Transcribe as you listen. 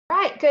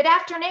Right, good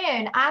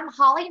afternoon. I'm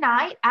Holly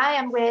Knight. I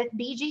am with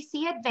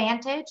BGC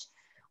Advantage.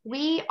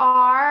 We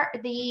are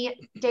the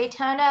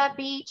Daytona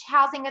Beach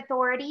Housing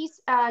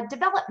Authority's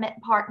development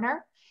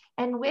partner.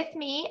 And with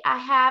me, I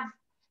have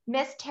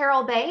Miss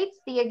Terrell Bates,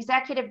 the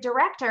Executive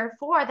Director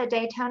for the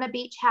Daytona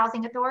Beach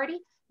Housing Authority.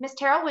 Miss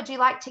Terrell, would you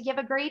like to give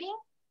a greeting?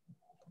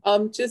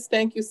 Just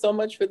thank you so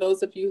much for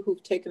those of you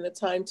who've taken the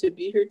time to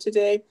be here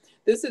today.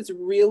 This is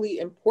really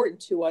important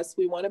to us.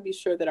 We want to be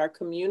sure that our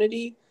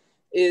community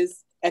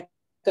is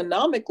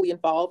economically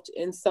involved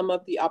in some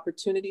of the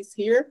opportunities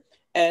here.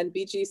 And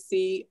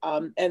BGC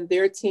and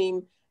their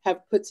team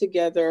have put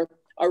together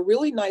a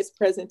really nice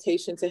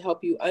presentation to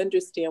help you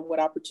understand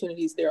what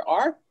opportunities there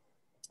are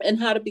and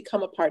how to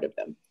become a part of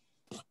them.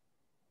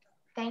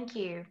 Thank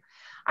you.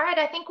 All right,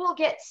 I think we'll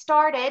get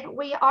started.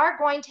 We are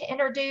going to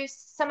introduce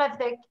some of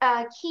the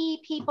key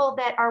people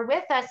that are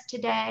with us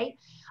today.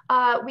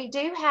 We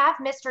do have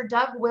Mr.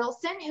 Doug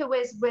Wilson, who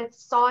is with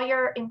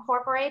Sawyer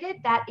Incorporated.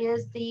 That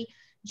is the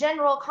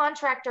general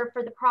contractor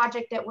for the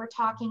project that we're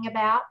talking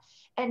about.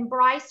 And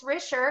Bryce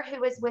Risher,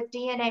 who is with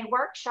DNA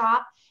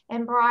Workshop.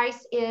 And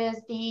Bryce is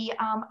the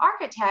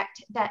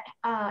architect that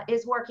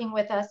is working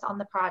with us on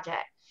the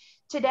project.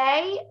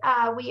 Today,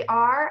 we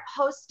are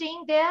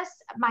hosting this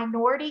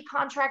minority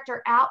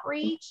contractor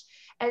outreach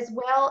as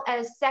well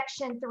as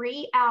Section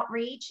 3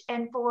 outreach.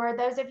 And for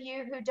those of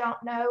you who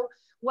don't know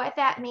what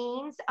that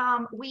means,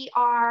 we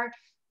are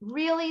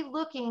really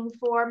looking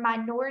for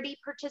minority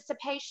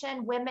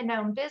participation,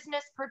 women-owned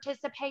business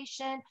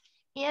participation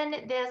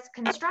in this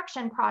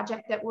construction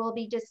project that we'll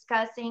be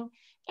discussing.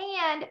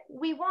 And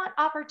we want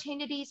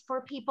opportunities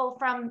for people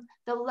from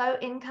the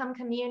low-income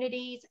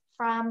communities,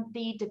 from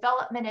the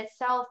development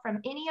itself,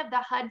 from any of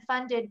the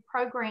HUD-funded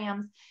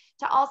programs,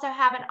 to also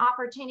have an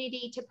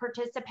opportunity to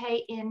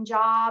participate in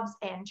jobs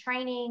and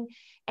training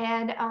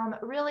and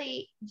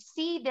really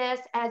see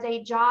this as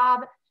a job,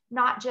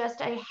 not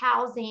just a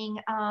housing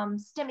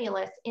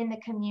stimulus in the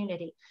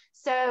community.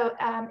 So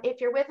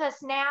if you're with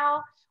us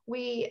now,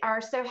 we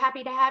are so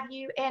happy to have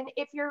you. And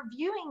if you're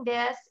viewing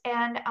this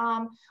and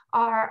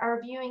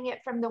are viewing it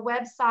from the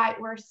website,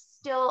 we're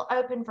still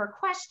open for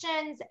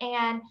questions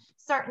and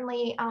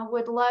certainly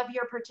would love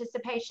your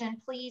participation.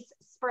 Please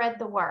spread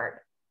the word.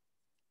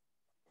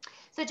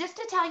 So just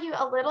to tell you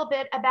a little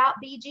bit about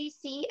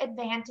BGC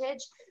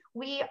Advantage,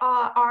 we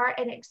are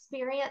an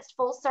experienced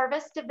full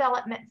service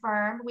development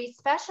firm. We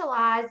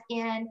specialize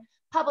in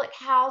public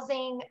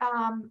housing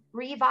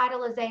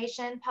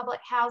revitalization, public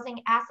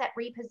housing asset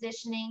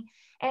repositioning,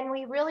 and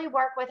we really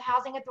work with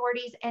housing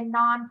authorities and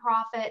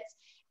nonprofits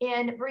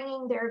in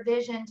bringing their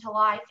vision to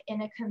life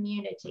in a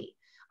community.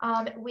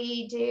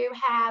 We do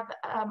have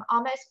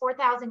almost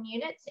 4,000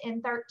 units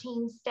in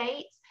 13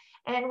 states,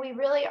 and we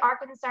really are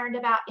concerned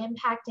about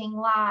impacting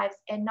lives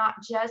and not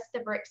just the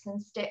bricks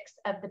and sticks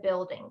of the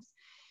buildings.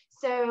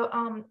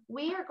 So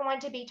we are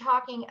going to be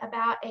talking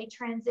about a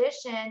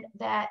transition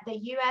that the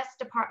U.S.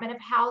 Department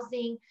of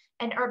Housing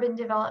and Urban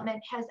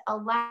Development has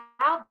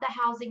allowed the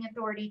Housing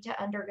Authority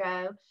to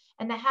undergo.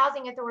 And the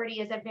Housing Authority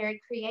is a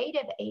very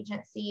creative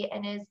agency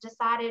and has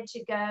decided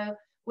to go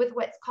with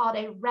what's called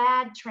a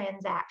RAD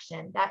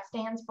transaction. That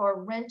stands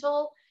for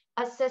Rental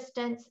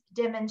Assistance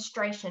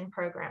Demonstration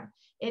Program.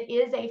 It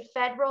is a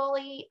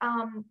federally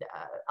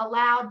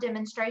allowed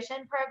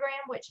demonstration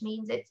program, which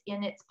means it's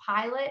in its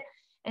pilot.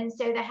 And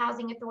so the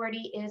Housing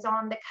Authority is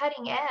on the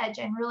cutting edge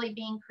and really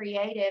being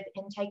creative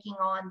in taking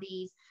on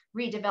these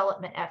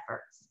redevelopment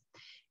efforts.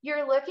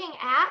 You're looking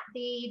at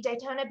the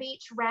Daytona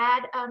Beach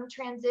RAD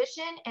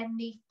transition, and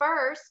the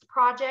first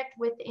project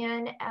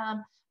within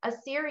a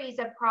series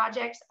of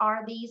projects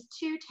are these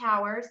two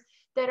towers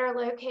that are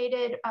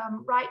located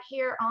right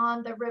here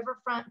on the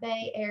Riverfront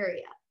Bay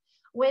area.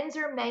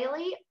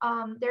 Windsor-Maley,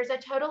 there's a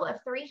total of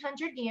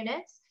 300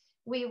 units.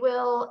 We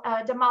will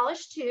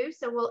demolish 2,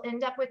 so we'll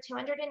end up with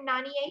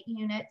 298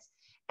 units.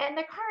 And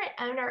the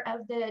current owner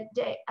of the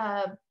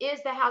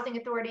is the Housing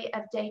Authority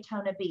of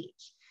Daytona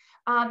Beach.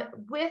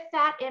 With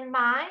that in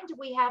mind,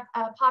 we have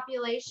a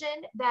population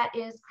that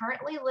is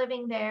currently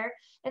living there.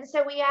 And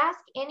so we ask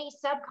any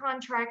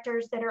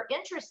subcontractors that are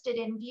interested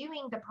in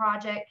viewing the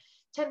project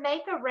to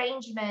make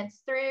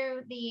arrangements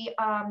through the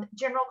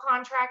general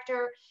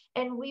contractor,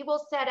 and we will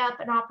set up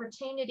an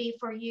opportunity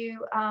for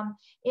you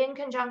in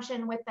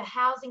conjunction with the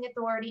Housing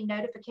Authority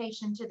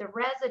notification to the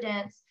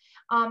residents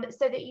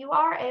so that you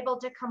are able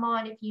to come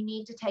on if you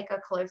need to take a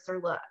closer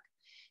look.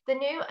 The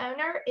new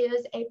owner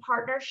is a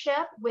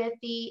partnership with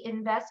the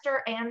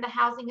investor and the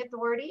Housing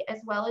Authority,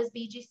 as well as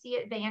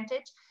BGC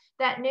Advantage.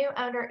 That new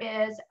owner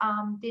is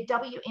the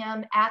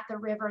WM at the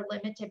River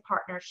Limited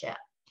Partnership.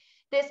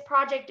 This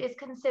project is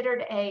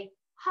considered a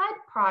HUD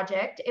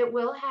project. It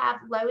will have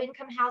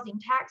low-income housing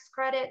tax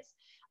credits.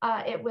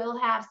 It will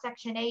have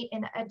Section 8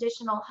 and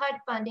additional HUD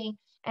funding,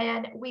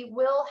 and we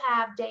will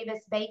have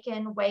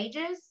Davis-Bacon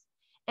wages,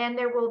 and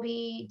there will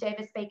be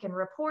Davis-Bacon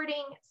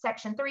reporting,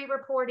 Section 3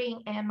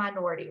 reporting, and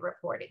minority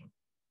reporting.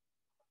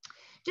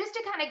 Just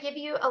to kind of give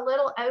you a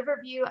little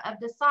overview of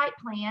the site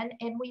plan,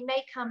 and we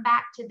may come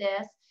back to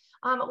this,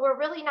 We're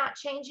really not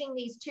changing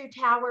these two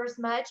towers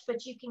much,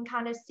 but you can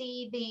kind of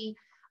see the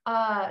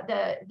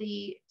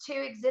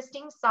two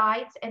existing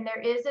sites, and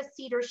there is a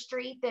cedar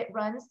street that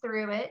runs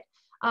through it.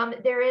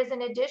 There is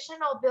an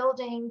additional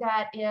building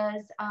that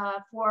is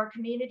for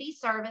community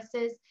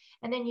services,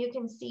 and then you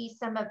can see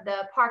some of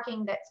the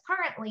parking that's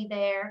currently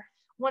there.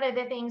 One of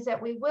the things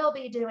that we will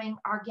be doing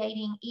are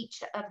gating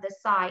each of the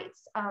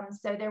sites.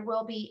 So there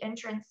will be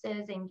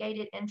entrances and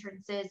gated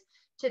entrances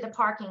to the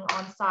parking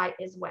on site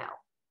as well.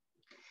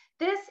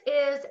 This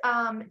is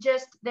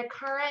just the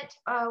current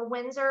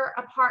Windsor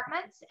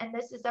apartments, and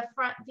this is a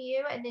front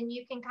view, and then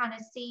you can kind of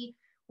see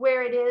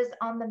where it is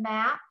on the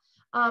map.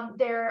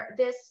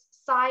 This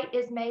site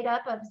is made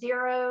up of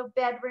 0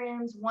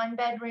 bedrooms, 1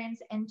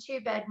 bedrooms, and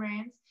 2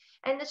 bedrooms,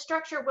 and the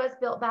structure was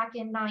built back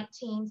in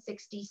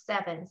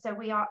 1967. So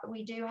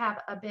we do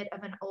have a bit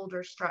of an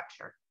older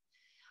structure.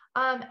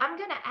 I'm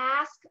going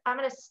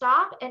to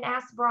stop and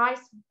ask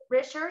Bryce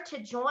Risher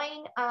to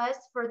join us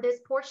for this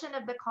portion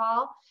of the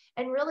call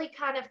and really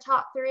kind of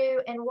talk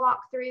through and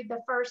walk through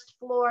the first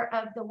floor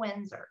of the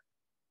Windsor.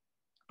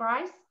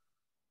 Bryce?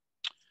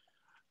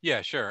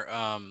 Yeah, sure.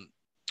 As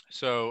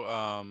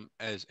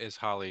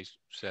Holly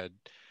said,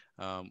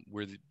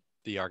 we're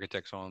the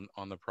architects on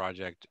the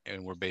project,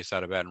 and we're based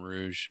out of Baton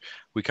Rouge.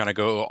 We kind of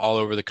go all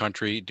over the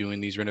country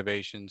doing these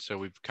renovations. So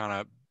we've kind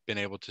of been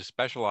able to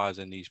specialize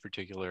in these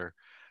particular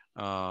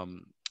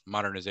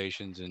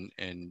modernizations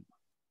and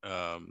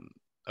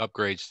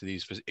upgrades to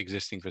these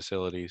existing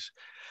facilities.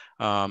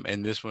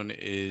 And this one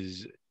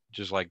is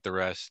just like the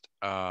rest.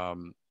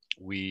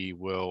 We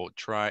will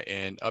try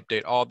and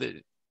update all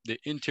the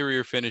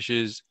interior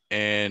finishes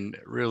and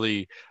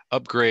really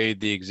upgrade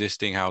the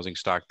existing housing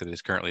stock that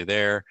is currently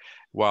there,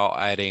 while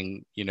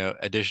adding,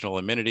 additional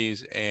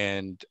amenities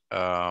and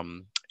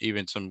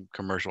even some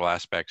commercial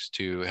aspects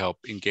to help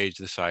engage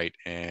the site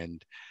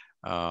and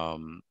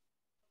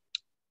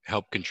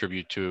help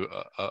contribute to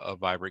a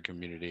vibrant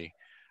community,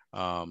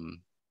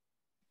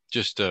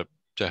 just to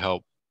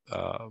help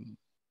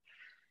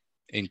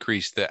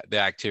increase the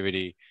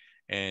activity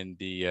and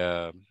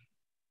the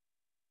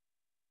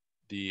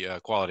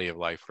quality of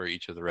life for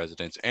each of the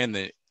residents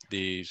and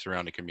the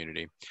surrounding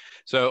community.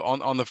 So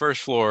on the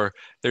first floor,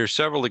 there's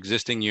several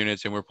existing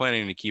units, and we're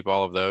planning to keep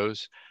all of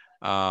those.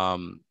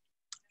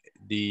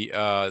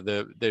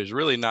 There's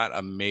really not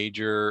a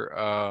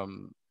major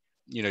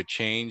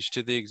change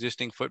to the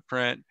existing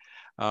footprint.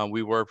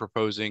 We were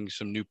proposing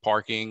some new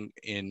parking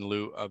in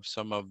lieu of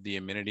some of the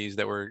amenities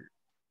that were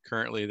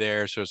currently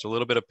there. So it's a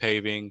little bit of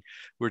paving.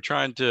 We're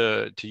trying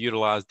to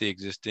utilize the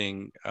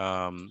existing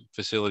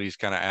facilities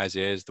kind of as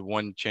is. The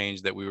one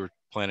change that we were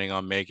planning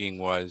on making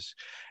was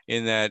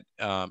in that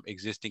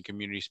existing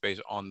community space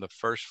on the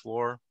first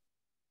floor.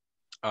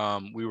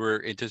 We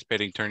were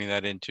anticipating turning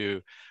that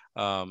into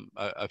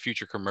a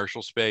future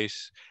commercial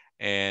space.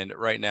 And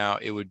right now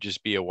it would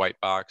just be a white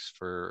box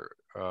for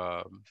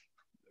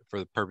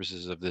the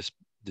purposes of this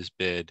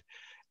bid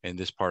and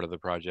this part of the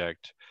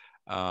project.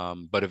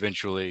 But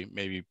eventually,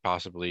 maybe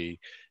possibly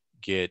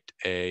get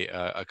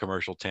a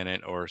commercial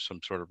tenant or some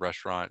sort of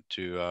restaurant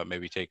to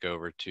maybe take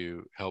over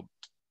to help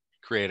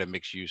create a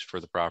mixed use for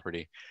the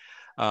property.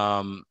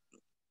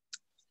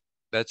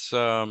 That's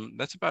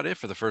about it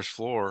for the first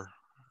floor.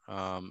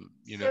 So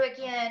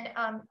again,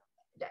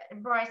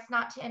 Bryce,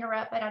 not to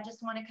interrupt, but I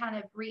just want to kind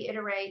of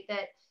reiterate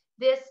that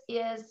this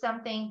is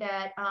something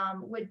that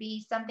would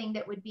be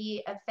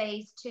a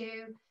phase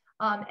 2.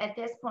 At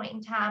this point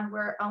in time,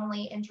 we're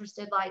only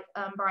interested, like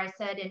Bryce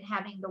said, in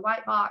having the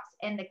white box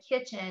and the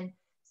kitchen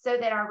so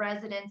that our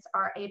residents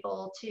are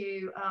able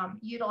to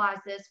utilize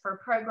this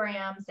for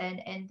programs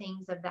and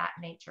things of that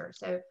nature.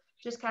 So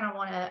just kind of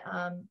want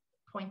to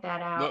point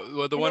that out.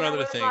 Well, the one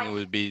other thing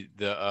would be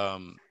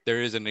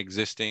there is an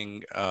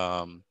existing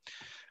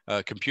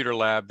computer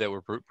lab that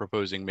we're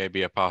proposing,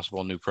 maybe a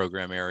possible new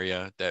program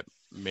area that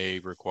may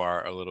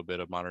require a little bit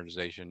of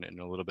modernization and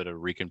a little bit of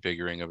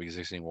reconfiguring of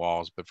existing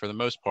walls. But for the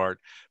most part,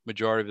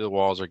 majority of the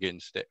walls are going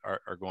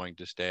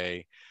to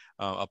stay.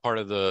 A part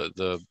of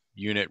the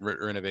unit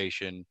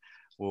renovation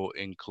will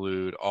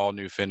include all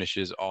new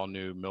finishes, all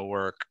new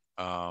millwork,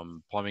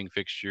 plumbing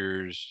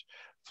fixtures,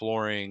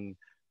 flooring,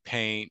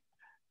 paint,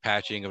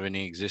 patching of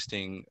any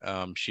existing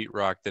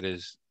sheetrock that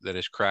is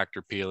cracked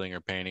or peeling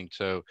or painting.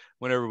 So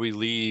whenever we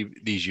leave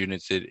these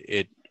units,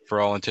 it for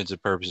all intents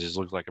and purposes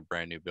looks like a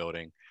brand new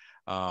building.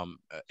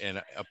 And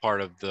a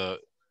part of the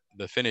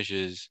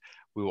finishes,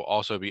 we will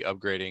also be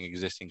upgrading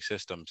existing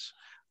systems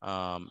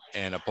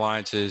and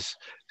appliances.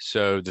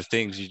 So the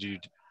things you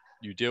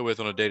deal with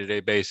on a day-to-day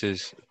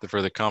basis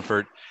for the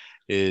comfort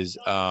is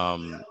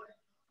also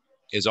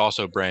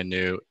brand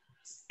new,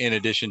 in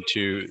addition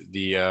to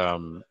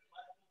the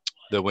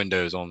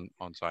windows on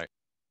site.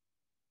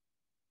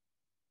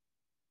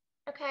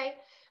 Okay,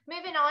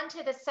 moving on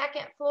to the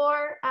second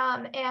floor,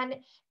 and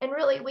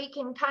really we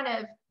can kind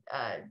of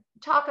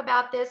talk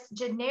about this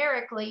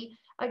generically.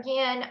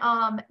 Again,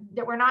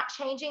 that we're not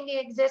changing the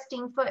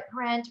existing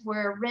footprint.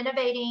 We're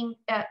renovating,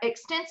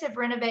 extensive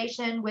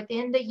renovation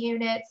within the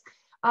units.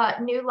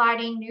 new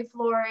lighting, new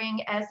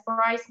flooring, as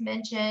Bryce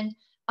mentioned.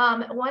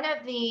 One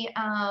of the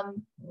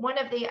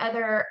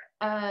other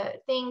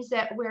things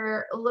that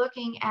we're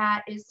looking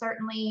at is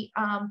certainly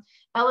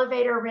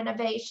elevator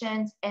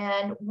renovations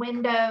and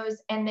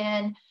windows, and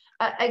then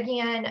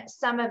again,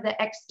 some of the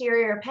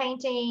exterior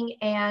painting.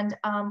 And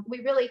we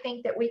really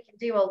think that we can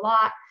do a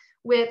lot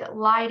with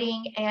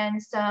lighting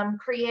and some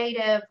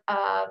creative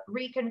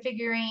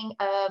reconfiguring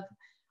of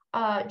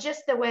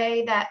just the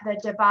way that the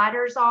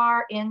dividers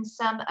are in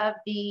some of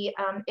the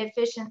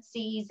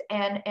efficiencies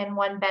and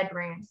one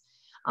bedrooms.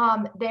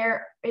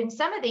 There, in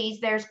some of these,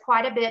 there's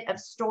quite a bit of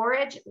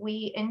storage.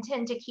 We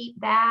intend to keep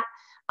that.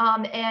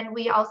 And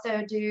we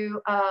also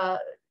do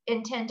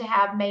intend to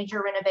have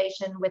major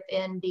renovation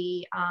within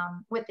the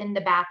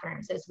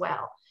bathrooms as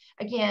well.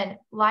 Again,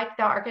 like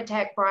the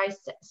architect Bryce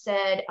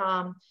said,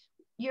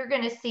 you're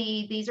going to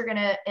see these are going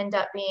to end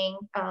up being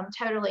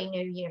totally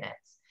new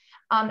units.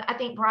 I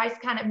think Bryce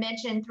kind of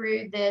mentioned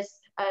through this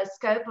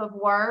scope of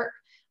work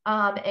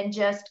and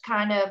just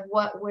kind of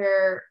what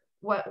we're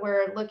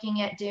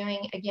looking at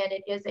doing. Again,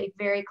 it is a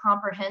very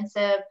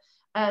comprehensive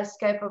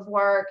scope of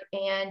work,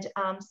 and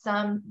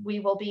some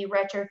we will be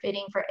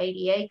retrofitting for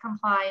ADA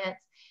compliance.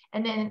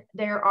 And then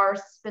there are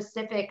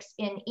specifics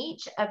in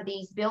each of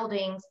these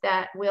buildings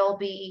that will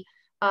be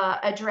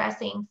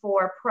addressing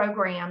for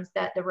programs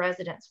that the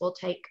residents will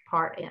take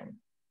part in.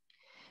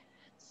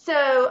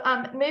 So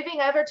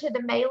moving over to the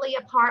Maley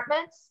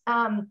Apartments,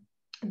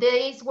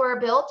 these were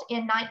built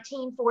in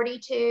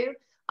 1942.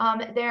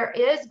 There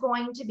is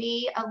going to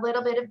be a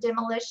little bit of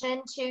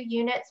demolition. 2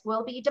 units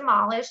will be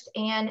demolished,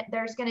 and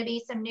there's going to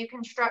be some new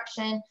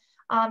construction.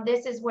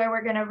 This is where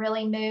we're going to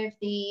really move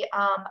the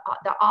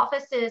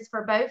offices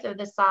for both of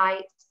the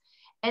sites.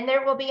 And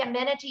there will be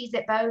amenities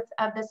at both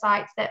of the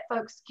sites that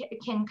folks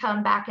can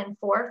come back and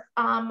forth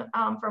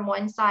from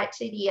one site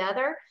to the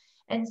other.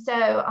 And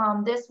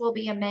so this will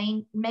be a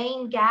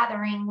main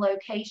gathering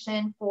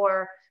location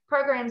for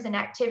programs and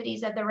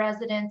activities of the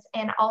residents,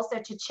 and also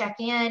to check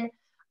in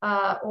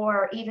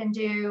or even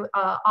do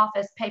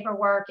office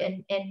paperwork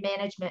and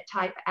management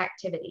type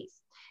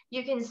activities.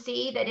 You can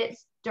see that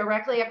it's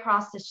directly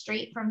across the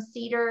street from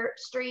Cedar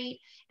Street.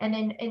 And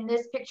then in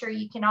this picture,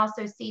 you can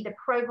also see the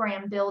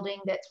program building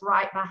that's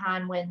right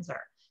behind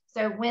Windsor.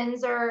 So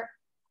Windsor,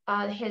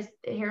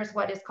 here's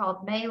what is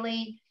called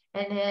Maley.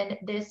 And then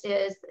this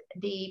is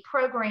the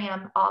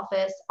program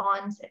office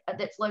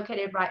that's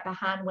located right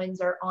behind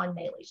Windsor on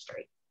Maley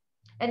Street.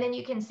 And then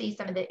you can see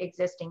some of the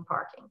existing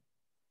parking.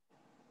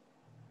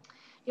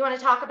 You want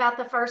to talk about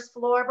the first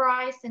floor,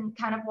 Bryce, and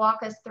kind of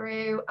walk us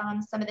through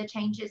some of the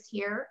changes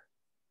here?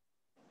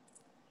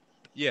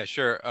 Yeah,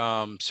 sure.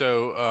 On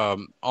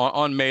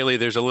Maley,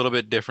 there's a little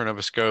bit different of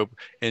a scope.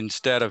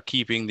 Instead of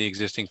keeping the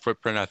existing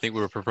footprint, I think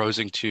we were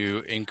proposing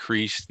to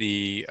increase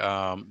the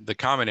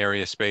common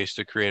area space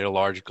to create a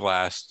large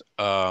glass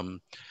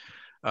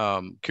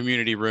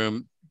community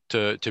room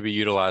to be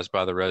utilized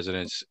by the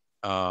residents.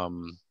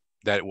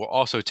 That will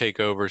also take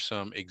over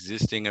some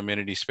existing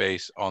amenity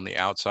space on the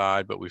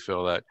outside, but we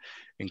feel that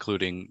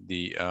including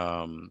the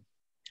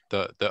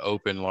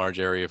open large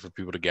area for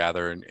people to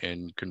gather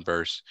and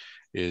converse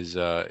is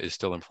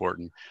still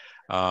important.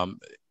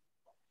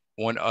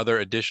 One other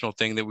additional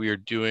thing that we are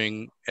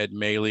doing at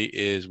Maley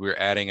is we're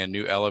adding a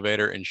new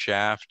elevator and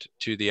shaft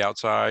to the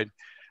outside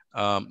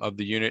of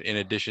the unit, in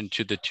addition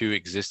to the 2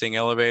 existing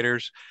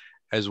elevators,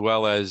 as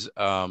well as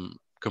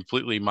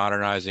completely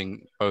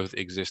modernizing both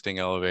existing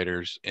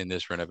elevators in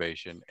this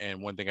renovation.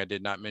 And one thing I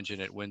did not mention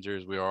at Windsor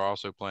is we are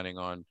also planning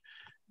on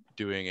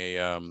doing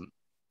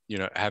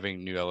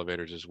having new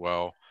elevators as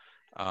well.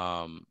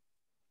 A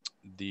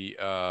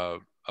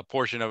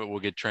portion of it will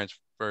get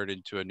transferred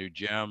into a new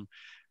gym.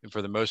 And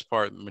for the most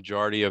part, the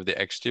majority of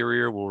the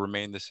exterior will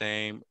remain the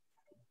same,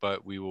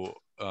 but we will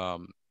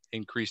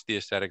increase the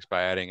aesthetics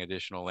by adding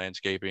additional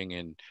landscaping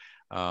and,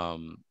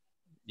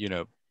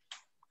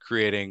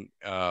 creating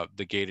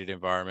the gated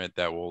environment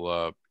that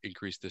will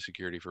increase the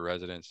security for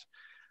residents.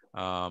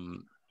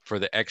 For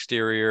the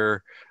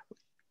exterior,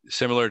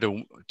 similar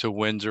to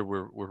Windsor,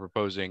 we're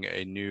proposing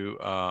a new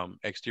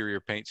exterior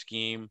paint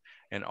scheme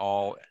and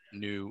all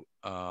new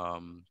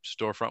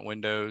storefront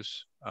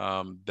windows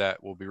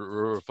that will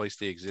replace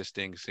the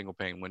existing single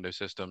pane window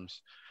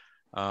systems.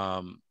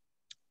 On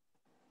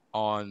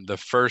the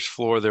first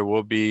floor, there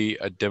will be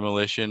a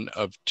demolition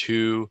of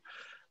 2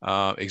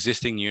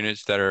 existing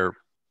units that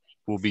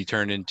will be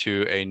turned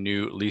into a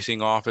new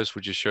leasing office,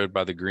 which is showed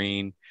by the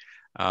green.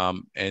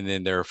 And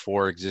then there are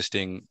 4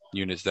 existing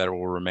units that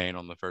will remain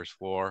on the first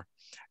floor.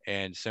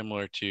 And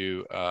similar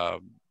to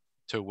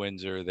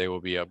Windsor, they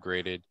will be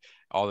upgraded.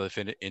 All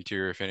the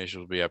interior finishes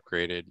will be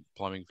upgraded.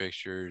 Plumbing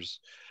fixtures,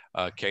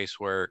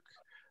 casework,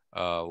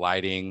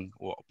 lighting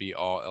will be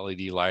all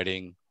LED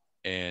lighting,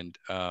 and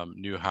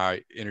new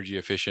high energy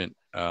efficient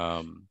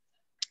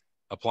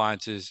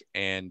appliances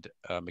and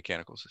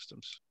mechanical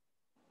systems.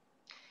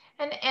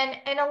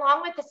 And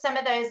along with some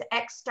of those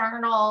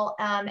external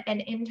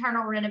and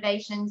internal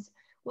renovations,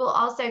 we'll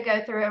also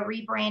go through a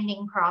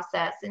rebranding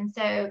process. And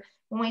so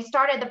when we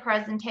started the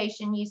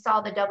presentation, you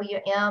saw the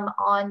WM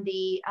on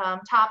the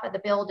top of the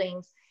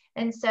buildings.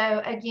 And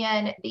so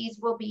again, these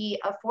will be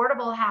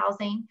affordable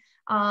housing.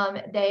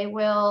 They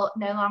will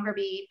no longer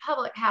be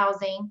public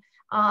housing.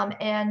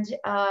 And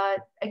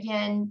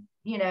again,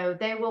 you know,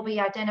 they will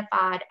be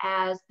identified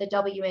as the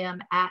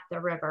WM at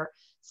the river.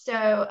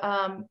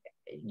 So,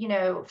 you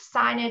know,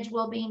 signage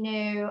will be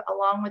new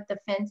along with the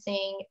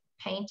fencing,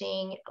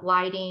 painting,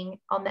 lighting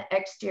on the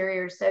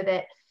exterior, so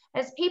that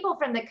as people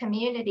from the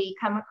community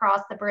come across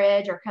the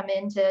bridge or come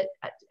in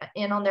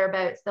on their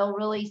boats, they'll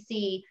really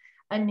see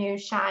a new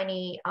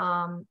shiny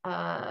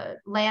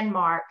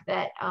landmark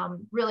that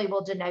really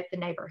will denote the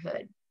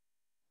neighborhood.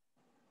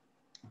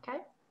 Okay.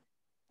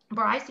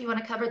 Bryce, you want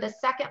to cover the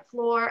second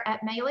floor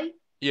at Maley?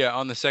 Yeah,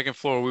 on the second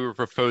floor, we were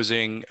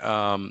proposing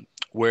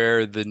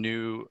where the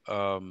new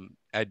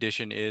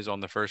addition is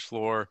on the first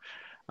floor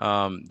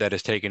that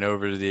has taken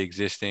over the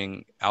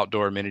existing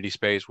outdoor amenity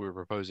space. We were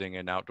proposing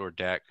an outdoor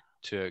deck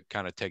to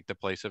kind of take the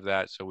place of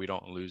that, so we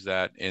don't lose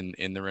that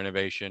in the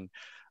renovation.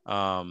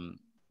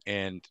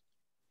 And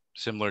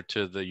similar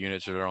to the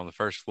units that are on the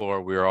first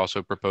floor, we are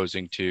also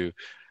proposing to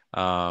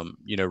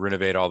you know,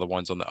 renovate all the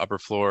ones on the upper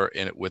floor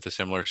with a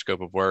similar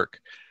scope of work,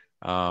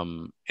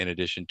 in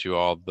addition to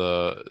all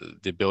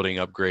the building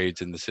upgrades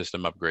and the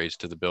system upgrades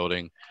to the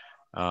building,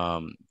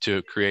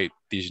 to create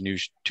these new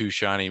two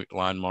shiny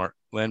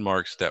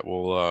landmarks that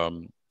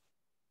will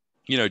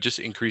you know, just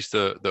increase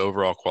the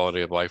overall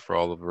quality of life for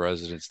all of the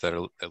residents that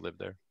live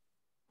there.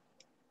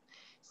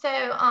 So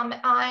on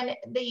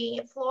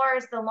the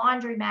floors, the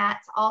laundry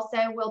mats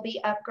also will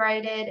be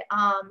upgraded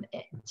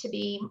to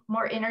be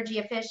more energy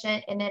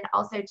efficient, and then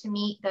also to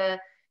meet the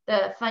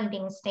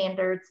funding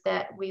standards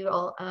that we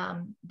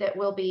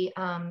will be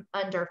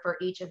under for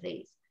each of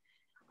these.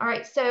 All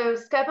right, so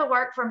scope of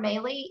work for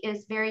Maley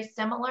is very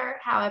similar.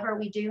 However,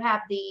 we do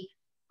have the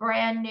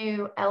brand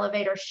new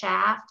elevator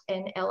shaft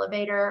and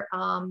elevator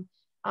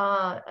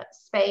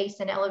space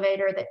and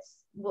elevator that's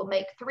will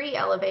make 3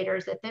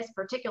 elevators at this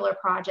particular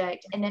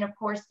project. And then of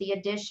course the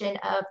addition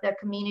of the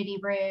community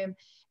room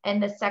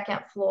and the second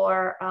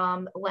floor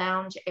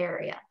lounge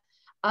area.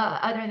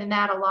 Other than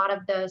that, a lot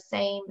of the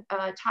same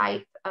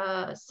type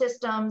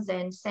systems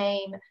and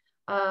same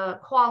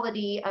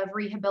quality of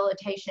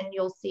rehabilitation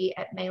you'll see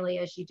at Maley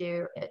as you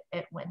do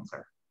at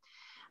Windsor.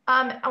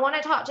 I want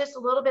to talk just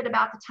a little bit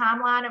about the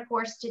timeline. Of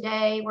course,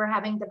 today we're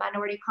having the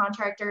minority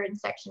contractor in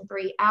Section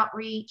 3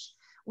 outreach.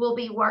 We'll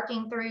be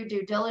working through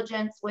due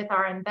diligence with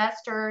our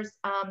investors.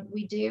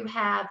 We do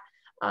have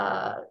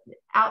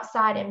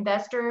outside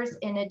investors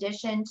in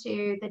addition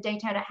to the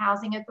Daytona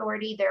Housing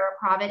Authority. There are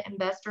private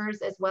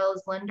investors as well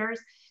as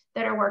lenders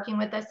that are working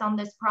with us on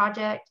this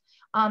project.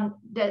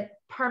 The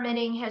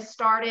permitting has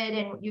started,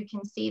 and you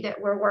can see that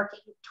we're working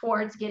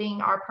towards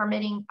getting our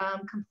permitting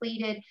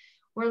completed.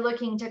 We're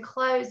looking to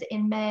close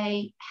in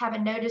May, have a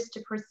notice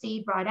to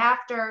proceed right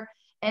after,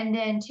 and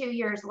then 2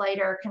 years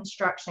later,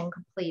 construction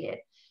completed.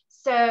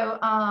 So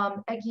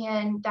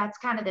again, that's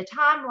kind of the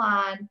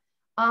timeline.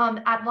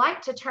 I'd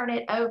like to turn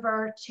it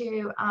over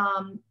to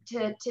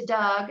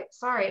Doug.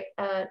 Sorry,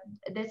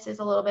 this is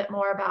a little bit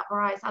more about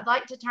Bryce. I'd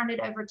like to turn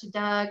it over to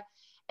Doug,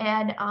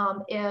 and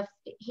if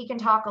he can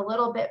talk a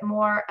little bit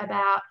more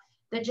about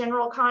the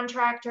general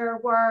contractor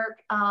work,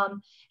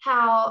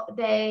 how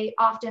they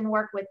often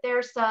work with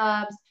their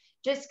subs,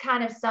 just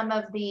kind of some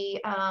of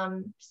the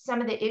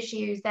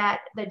issues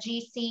that the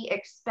GC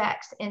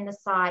expects in the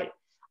site.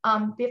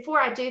 Before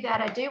I do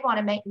that, I do want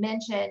to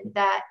mention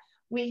that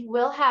we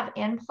will have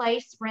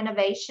in-place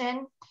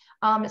renovation.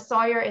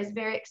 Sawyer is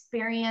very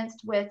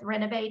experienced with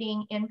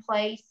renovating in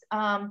place.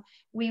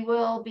 We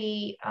will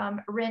be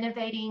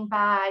renovating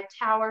by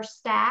tower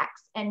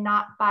stacks and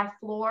not by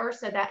floor,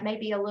 so that may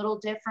be a little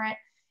different.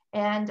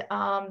 And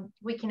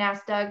we can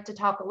ask Doug to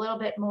talk a little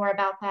bit more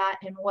about that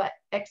and what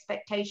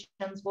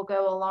expectations will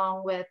go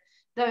along with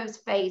those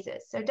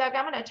phases. So Doug,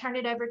 I'm going to turn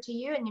it over to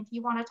you, and if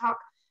you want to talk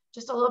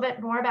just a little bit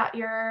more about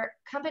your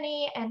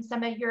company and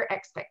some of your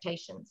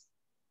expectations.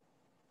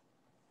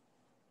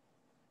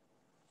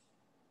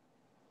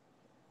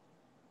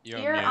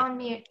 You're on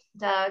mute,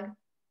 Doug.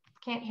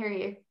 Can't hear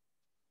you.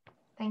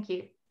 Thank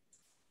you.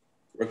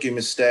 Rookie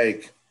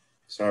mistake.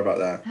 Sorry about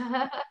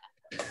that.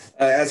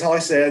 As Holly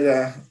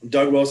said,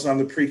 Doug Wilson, I'm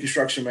the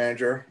pre-construction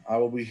manager. I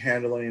will be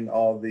handling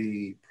all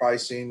the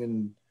pricing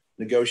and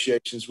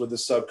negotiations with the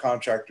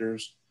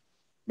subcontractors,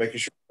 making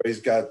sure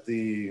everybody's got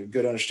the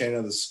good understanding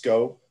of the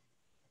scope.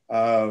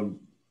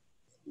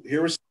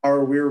 Here with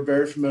Sawyer, we were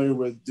very familiar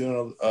with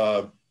doing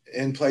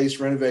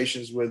in-place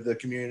renovations with the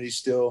community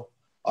still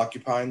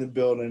occupying the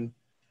building.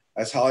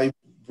 As Holly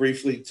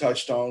briefly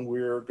touched on,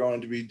 we're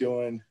going to be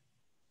doing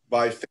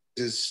by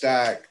phases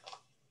stack.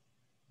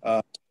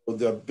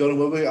 The building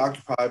will be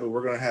occupied, but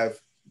we're going to have a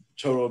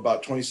total of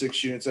about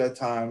 26 units at a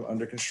time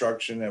under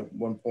construction at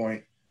one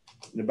point,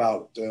 in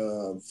about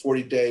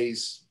 40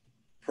 days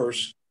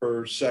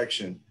per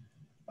section.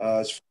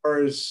 As far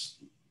as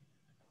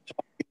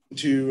talking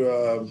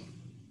to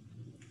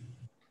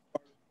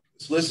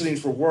soliciting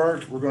for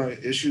work. We're going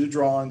to issue the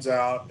drawings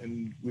out,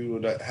 and we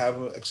would have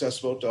them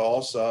accessible to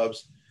all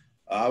subs.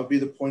 I would be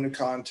the point of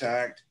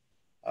contact.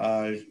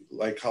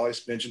 Like Holly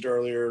mentioned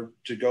earlier,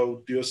 to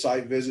go do a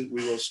site visit,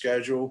 we will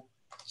schedule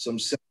some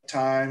set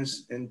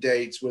times and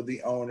dates with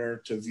the owner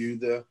to view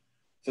the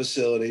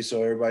facility,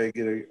 so everybody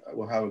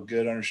will have a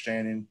good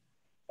understanding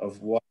of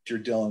what you're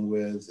dealing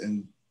with,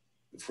 and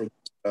for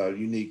a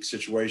unique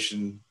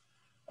situation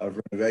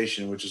of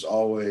renovation, which is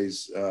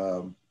always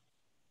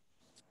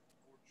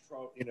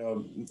you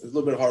know, a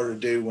little bit harder to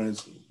do when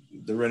it's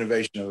the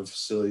renovation of a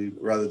facility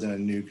rather than a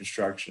new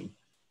construction.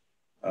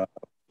 I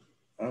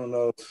don't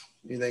know if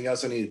anything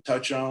else I need to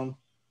touch on.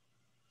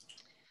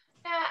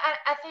 Yeah,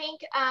 I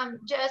think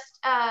just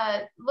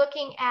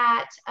looking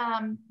at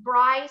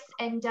Bryce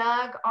and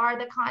Doug are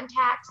the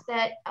contacts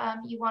that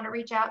you want to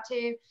reach out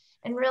to.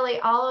 And really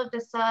all of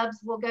the subs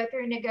will go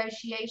through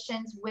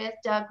negotiations with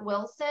Doug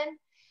Wilson.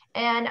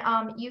 And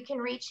you can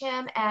reach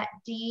him at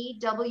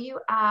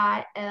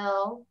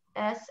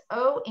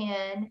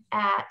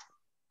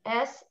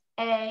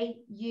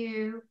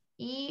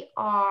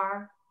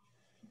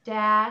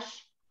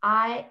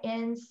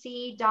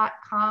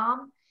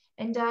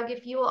And Doug,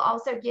 if you will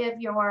also give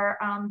your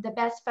the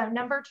best phone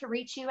number to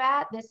reach you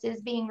at, this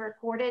is being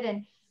recorded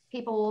and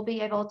people will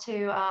be able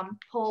to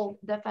pull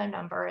the phone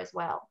number as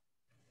well.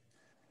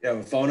 Yeah,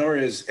 the phone number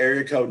is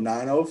area code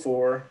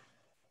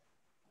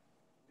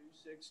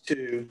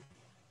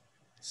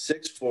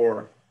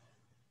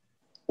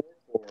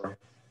 904-262-6444,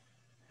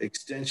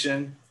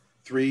 extension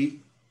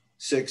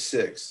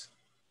 366.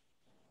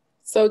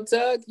 So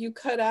Doug, you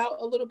cut out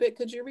a little bit.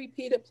 Could you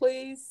repeat it,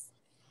 please?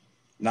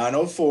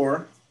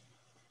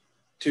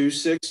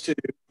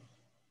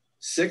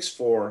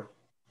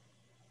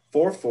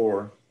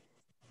 904-262-6444,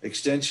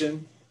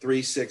 extension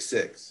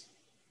 366.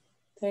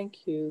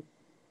 Thank you.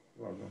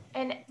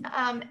 And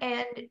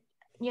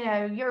you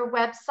know, your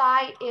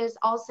website is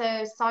also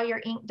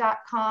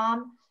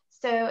sawyerinc.com.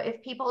 So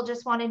if people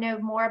just want to know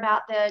more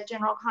about the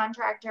general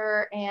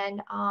contractor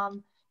and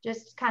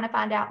just kind of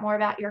find out more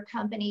about your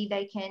company,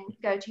 they can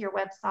go to your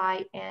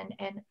website and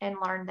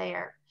learn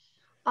there.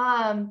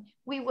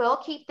 We will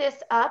keep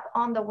this up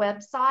on the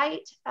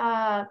website,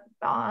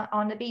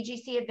 on the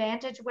BGC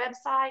Advantage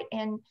website.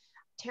 And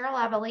Terrell,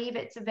 I believe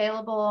it's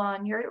available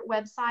on your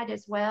website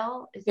as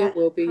well. It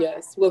will be,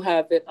 yes, we'll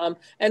have it.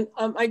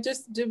 I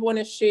just did want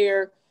to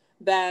share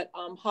that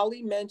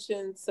Holly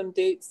mentioned some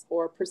dates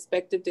or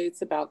prospective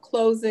dates about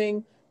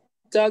closing.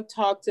 Doug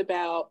talked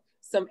about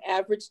some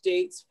average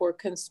dates for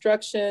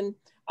construction.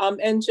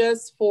 And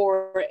just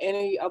for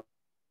any of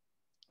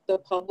the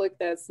public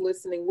that's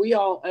listening, we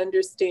all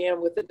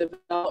understand with a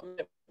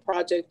development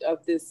project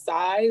of this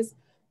size,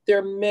 there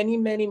are many,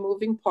 many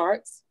moving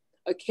parts.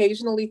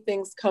 Occasionally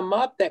things come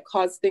up that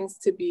cause things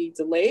to be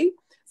delayed.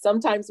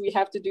 Sometimes we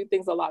have to do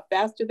things a lot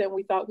faster than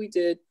we thought we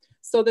did.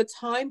 So the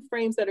time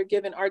frames that are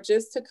given are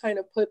just to kind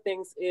of put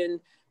things in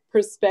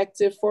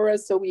perspective for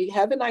us, so we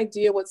have an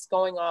idea what's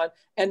going on,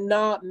 and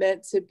not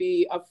meant to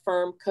be a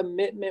firm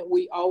commitment.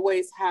 We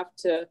always have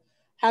to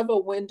have a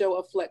window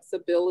of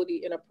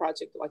flexibility in a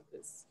project like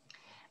this.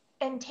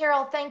 And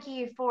Terrell, thank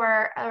you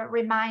for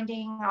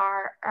reminding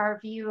our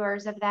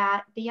viewers of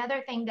that. The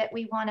other thing that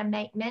we want to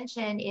make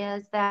mention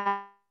is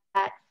that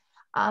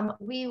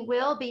we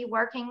will be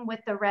working with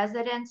the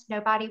residents.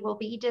 Nobody will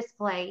be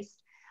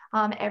displaced.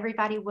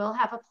 Everybody will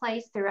have a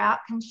place throughout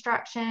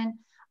construction,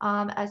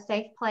 a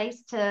safe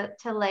place to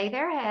lay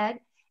their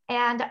head.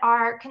 And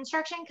our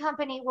construction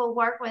company will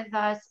work with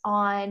us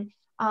on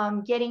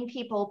getting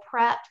people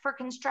prepped for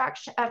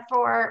construction,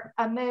 for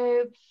a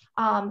move.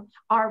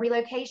 Our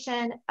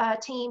relocation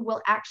team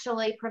will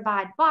actually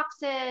provide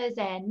boxes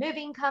and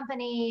moving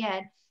company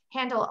and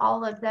handle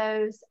all of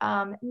those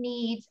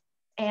needs.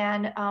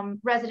 And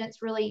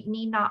residents really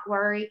need not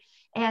worry.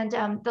 And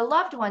the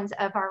loved ones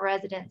of our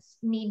residents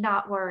need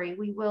not worry.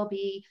 We will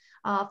be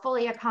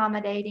fully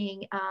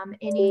accommodating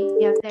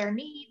any of their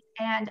needs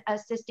and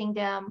assisting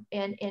them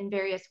in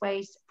various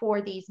ways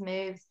for these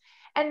moves.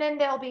 And then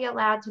they'll be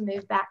allowed to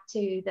move back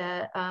to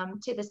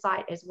the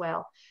site as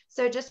well.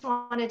 So just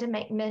wanted to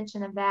make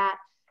mention of that.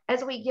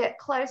 As we get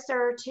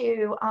closer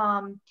to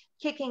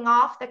kicking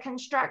off the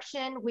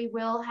construction, we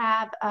will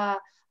have a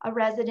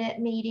resident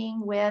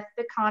meeting with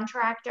the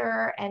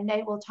contractor, and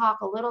they will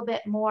talk a little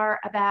bit more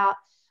about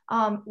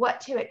what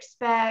to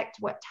expect,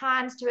 what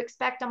times to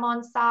expect them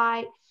on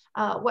site,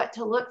 what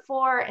to look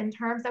for in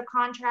terms of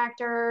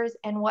contractors,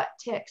 and what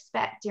to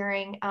expect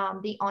during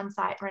the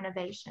on-site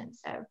renovation.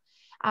 So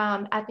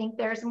I think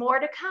there's more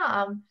to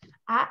come.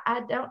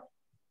 I don't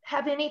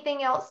have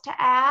anything else to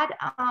add.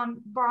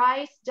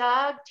 Bryce,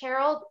 Doug,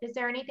 Terrell, is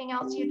there anything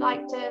else you'd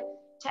like to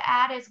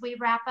add as we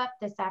wrap up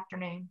this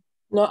afternoon?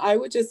 No, I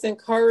would just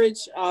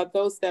encourage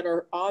those that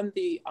are on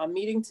the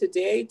meeting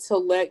today to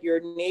let your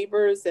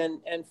neighbors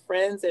and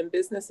friends and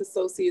business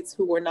associates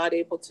who were not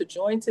able to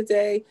join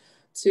today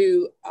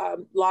to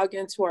log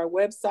into our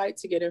website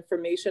to get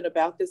information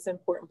about this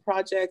important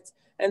project,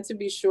 and to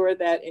be sure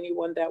that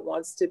anyone that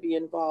wants to be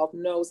involved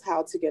knows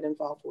how to get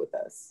involved with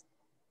us.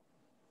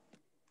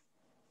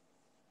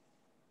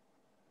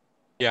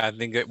 Yeah, I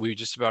think that we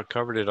just about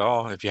covered it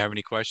all. If you have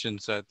any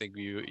questions, I think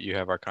you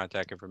have our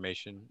contact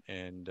information,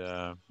 and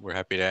we're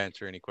happy to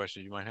answer any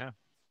questions you might have.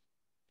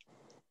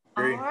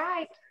 All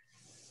right.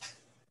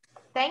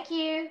 Thank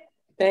you.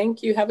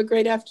 Thank you. Have a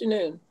great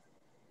afternoon.